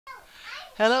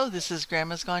Hello, this is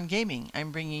Grandma's Gone Gaming.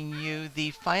 I'm bringing you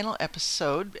the final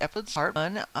episode part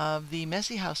 1 of the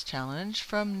Messy House Challenge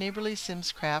from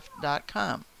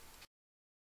NeighborlySimsCraft.com.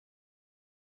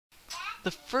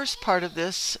 The first part of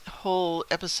this whole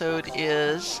episode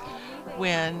is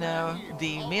when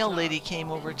the mail lady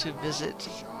came over to visit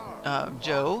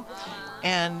Joe,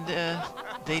 and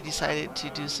they decided to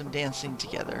do some dancing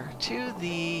together to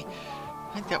the,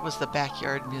 I think that was the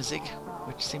backyard music,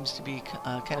 which seems to be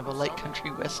kind of a light country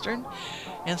western.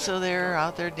 And so they're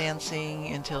out there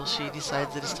dancing until she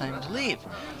decides that it's time to leave.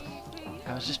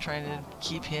 I was just trying to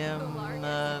keep him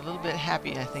a little bit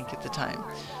happy, I think, at the time.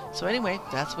 So anyway,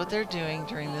 that's what they're doing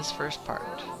during this first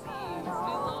part.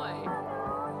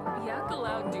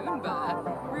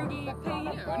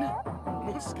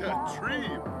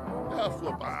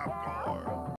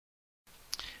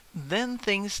 Then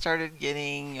things started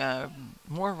getting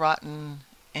more rotten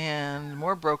and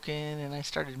more broken, and I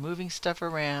started moving stuff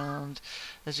around.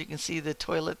 As you can see, the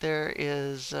toilet there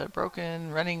is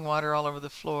broken, running water all over the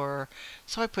floor.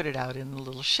 So I put it out in the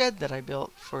little shed that I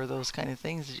built for those kind of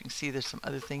things. As you can see, there's some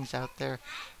other things out there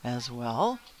as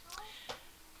well.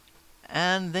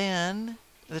 And then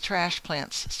the trash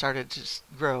plants started to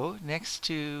grow next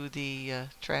to the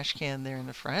trash can there in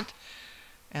the front.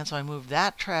 And so I moved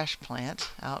that trash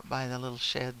plant out by the little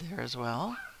shed there as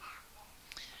well.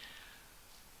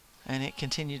 And it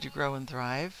continued to grow and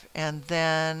thrive. And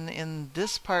then in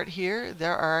this part here,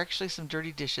 there are actually some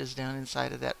dirty dishes down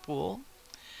inside of that pool.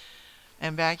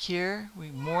 And back here,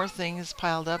 more things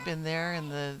piled up in there in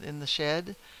the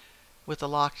shed with a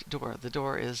locked door. The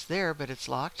door is there, but it's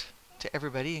locked to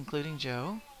everybody, including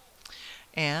Joe.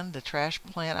 And the trash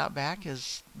plant out back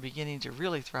is beginning to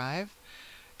really thrive.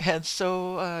 And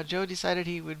so Joe decided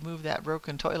he would move that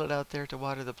broken toilet out there to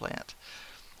water the plant,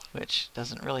 which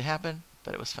doesn't really happen,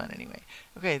 but it was fun anyway.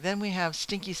 Okay, then we have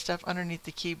stinky stuff underneath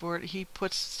the keyboard. He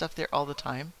puts stuff there all the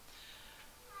time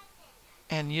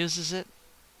and uses it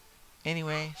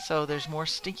anyway. So there's more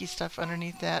stinky stuff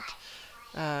underneath that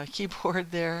keyboard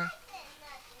there.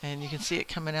 And you can see it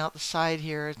coming out the side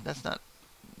here. That's not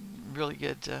really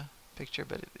good picture,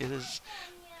 but it is.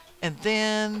 And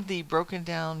then the broken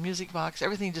down music box,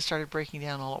 everything just started breaking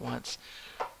down all at once,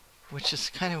 which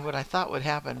is kind of what I thought would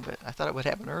happen, but I thought it would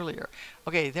happen earlier.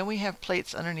 Okay, then we have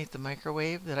plates underneath the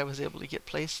microwave that I was able to get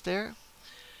placed there.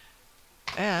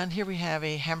 And here we have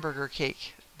a hamburger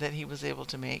cake that he was able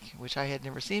to make, which I had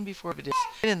never seen before, but it's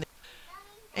in there.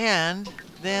 And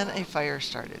then a fire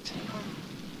started.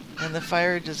 And the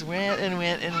fire just went and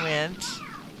went and went.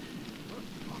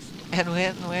 And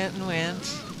went and went and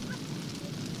went.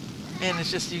 And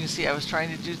it's just, you can see I was trying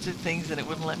to do things and it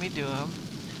wouldn't let me do them.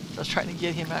 So I was trying to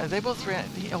get him out. They both ran.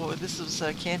 Oh, this was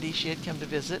Candy. She had come to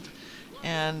visit.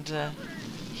 And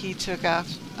he took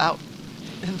off out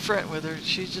in front with her.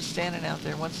 She's just standing out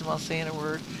there once in a while saying a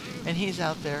word. And he's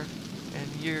out there. And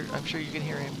I'm sure you can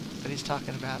hear him, what he's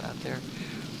talking about out there.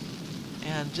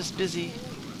 And just busy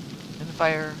in the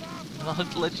fire. And I'll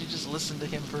have to let you just listen to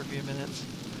him for a few minutes.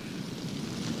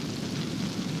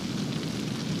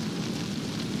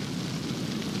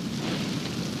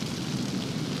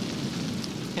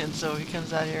 And so he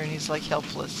comes out here and he's like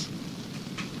helpless.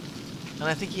 And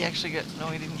I think he actually no,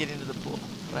 he didn't get into the pool,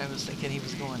 but I was thinking he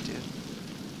was going to.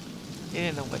 He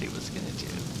didn't know what he was going to do.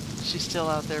 She's still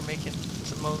out there making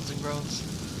some moans and groans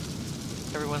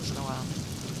every once in a while.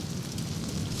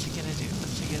 What's he going to do?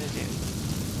 What's he going to do?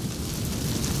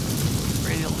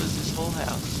 Ready to lose his whole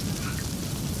house.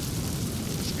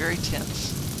 It's very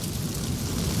tense.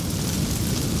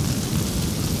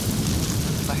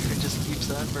 The fire just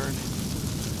keeps on burning.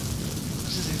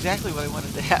 Which is exactly what I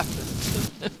wanted to happen.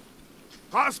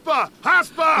 Haspa!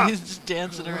 Haspa! He's just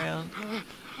dancing around.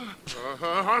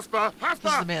 Haspa! Haspa!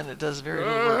 This is the man that does very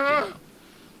little work, you know.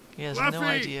 He has no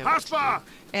idea what to do.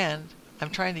 And I'm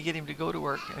trying to get him to go to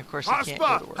work, and of course he can't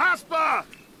go to work. Haspa!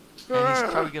 And he's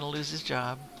probably going to lose his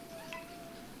job.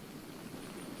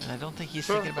 And I don't think he's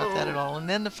thinking about that at all. And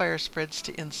then the fire spreads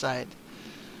to inside.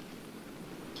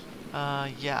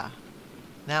 Yeah.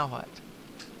 Now what?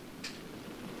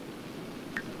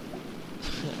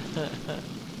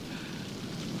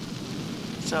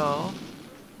 So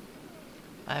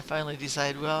I finally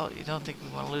decide, well, you don't think we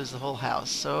want to lose the whole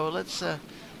house, so let's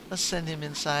send him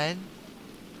inside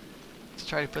to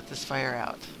try to put this fire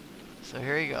out. So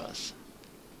here he goes.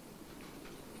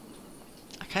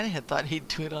 I kind of had thought he'd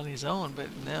do it on his own, but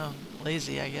no,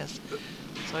 lazy, I guess.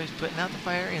 So he's putting out the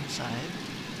fire inside.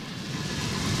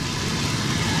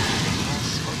 All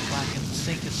smoke black, and the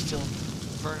sink is still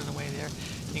burning away there.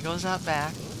 He goes out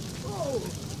back,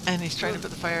 and he's trying to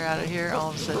put the fire out of here.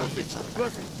 All of a sudden, he gets on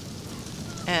fire.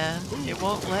 and it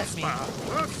won't let me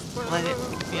let it,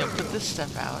 put this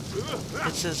stuff out.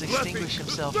 It says extinguish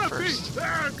himself first. Oh,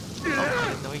 I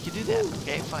didn't know he could do that.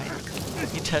 Okay, fine.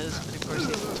 He does, but of course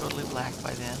he's totally black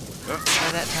by then.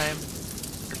 By that time,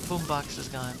 the boombox is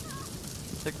gone.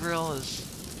 The grill is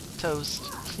toast.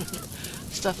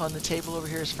 Stuff on the table over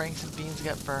here is Franks and beans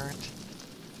got burnt.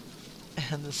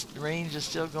 And the range is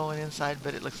still going inside,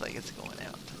 but it looks like it's going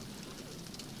out.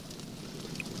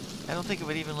 I don't think it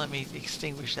would even let me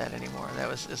extinguish that anymore.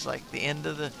 It's like the end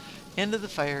of the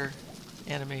fire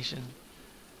animation.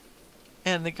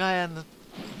 And the guy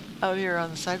out here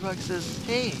on the sidewalk says,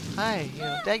 "Hey, hi,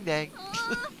 dag dag."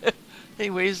 He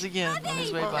waves again on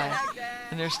his way by,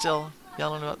 and they're still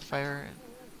yelling about the fire.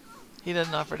 He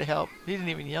doesn't offer to help. He didn't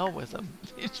even yell with them.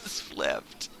 He just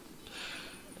flipped.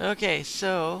 Okay,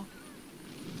 so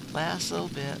last little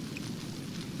bit.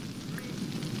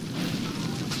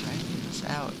 Let's try to get this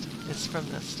out. It's from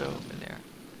the stove in there.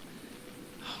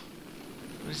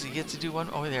 What does he get to do one?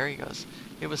 Oh, there he goes.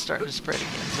 It was starting to spread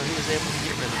again, so he was able to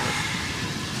get rid of it.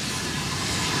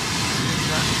 He's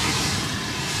not in a good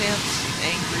sense. He's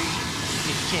angry.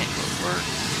 He can't go to work.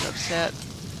 He's upset.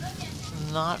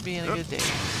 It's not being a good day.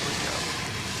 There we go.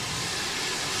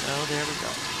 So there we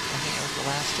go. I think that was the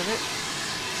last of it.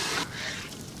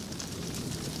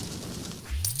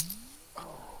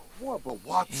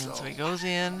 And so he goes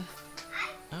in.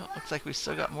 Oh, looks like we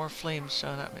still got more flames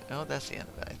showing up. Oh, that's the end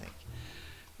of it, I think.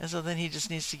 And so then he just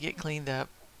needs to get cleaned up.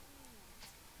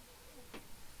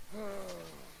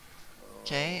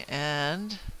 Okay,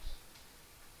 and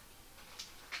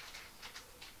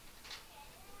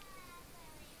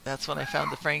that's when I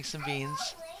found the Franks and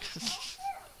beans.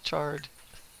 Charred.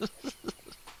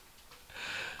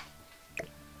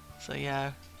 So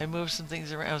yeah, I moved some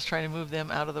things around. I was trying to move them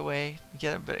out of the way,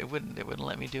 get them, but it wouldn't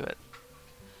let me do it.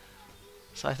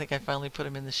 So I think I finally put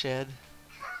them in the shed.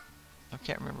 I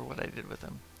can't remember what I did with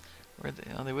them.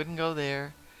 They wouldn't go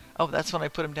there. Oh, that's when I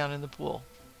put them down in the pool.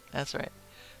 That's right.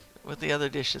 With the other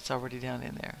dish that's already down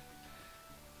in there.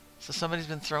 So somebody's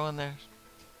been throwing their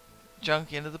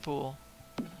junk into the pool.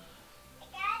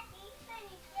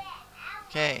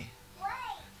 Okay.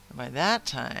 And by that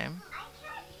time,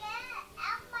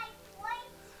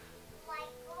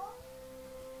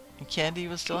 and Candy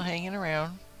was still hanging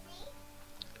around.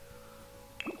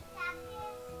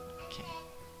 Okay.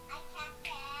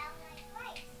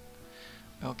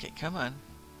 Okay, come on.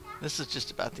 This is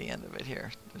just about the end of it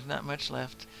here. There's not much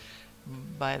left.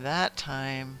 By that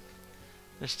time,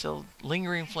 there's still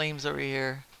lingering flames over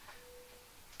here.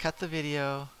 Cut the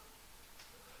video.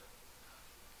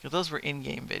 Because those were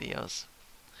in-game videos.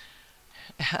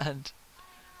 And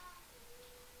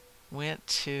went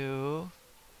to...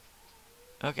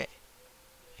 Okay.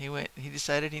 He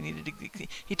decided he needed to...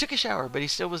 He took a shower, but he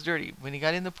still was dirty. When he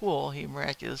got in the pool, he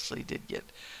miraculously did get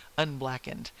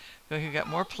unblackened. So he got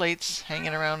more plates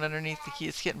hanging around underneath the key.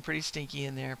 It's getting pretty stinky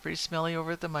in there. Pretty smelly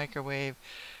over at the microwave.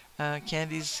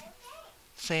 Candy's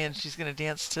saying she's going to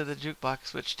dance to the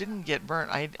jukebox, which didn't get burnt.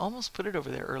 I almost put it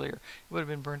over there earlier. It would have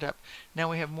been burnt up.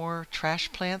 Now we have more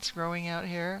trash plants growing out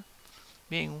here,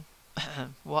 being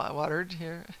watered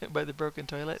here by the broken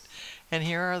toilet. And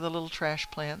here are the little trash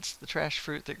plants, the trash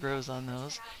fruit that grows on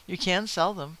those. You can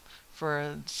sell them for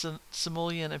a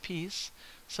simoleon a piece,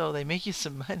 so they make you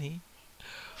some money.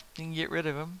 You can get rid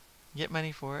of them, get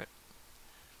money for it.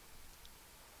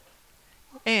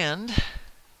 And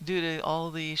due to all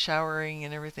the showering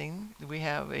and everything, we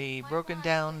have a broken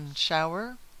down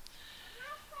shower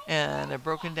and a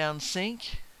broken down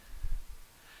sink.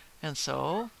 And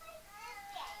so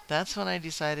that's when I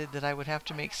decided that I would have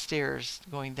to make stairs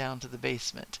going down to the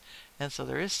basement. And so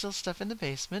there is still stuff in the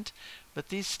basement, but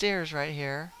these stairs right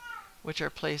here, which are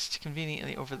placed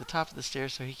conveniently over the top of the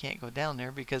stairs so he can't go down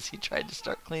there because he tried to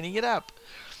start cleaning it up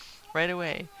right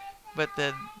away. But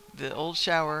the old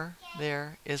shower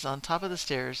there is on top of the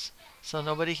stairs, so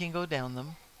nobody can go down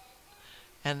them.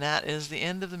 And that is the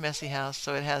end of the messy house.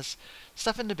 So it has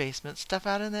stuff in the basement, stuff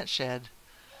out in that shed.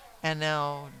 And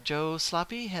now Joe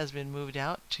Sloppy has been moved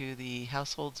out to the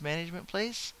household's management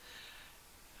place.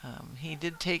 He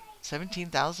did take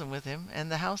 $17,000 with him,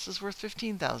 and the house is worth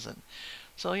 $15,000.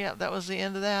 So yeah, that was the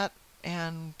end of that,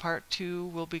 and part 2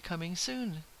 will be coming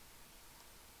soon.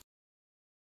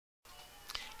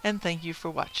 And thank you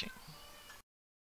for watching.